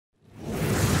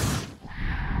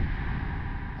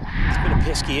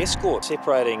pesky Escort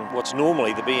separating what's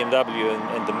normally the BMW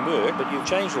and the Merc, but you've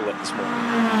changed all that this morning.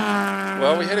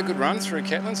 Well, we had a good run through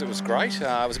Catlins. It was great.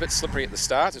 It was a bit slippery at the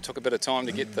start. It took a bit of time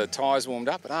to get the tyres warmed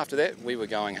up, but after that we were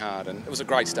going hard and it was a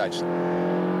great stage.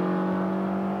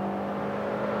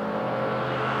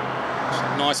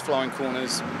 Nice flowing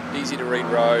corners, easy to read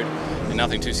road, and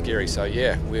nothing too scary. So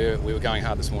yeah, we were going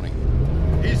hard this morning.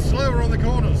 He's slower on the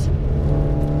corners.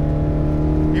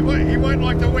 He won't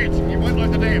like the wet. He won't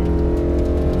like the damp.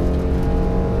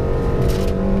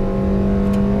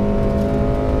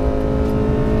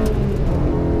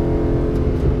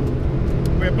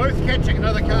 We're both catching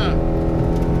another car.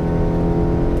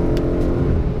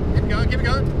 Keep going, keep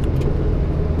going.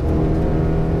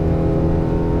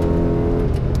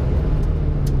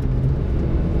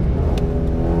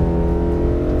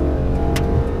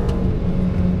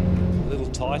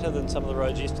 Tighter than some of the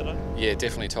roads yesterday? Yeah,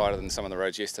 definitely tighter than some of the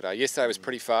roads yesterday. Yesterday was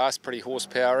pretty fast, pretty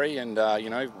horsepowery, and you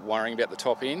know, worrying about the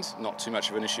top end, not too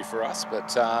much of an issue for us,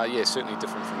 but yeah, certainly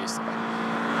different from yesterday.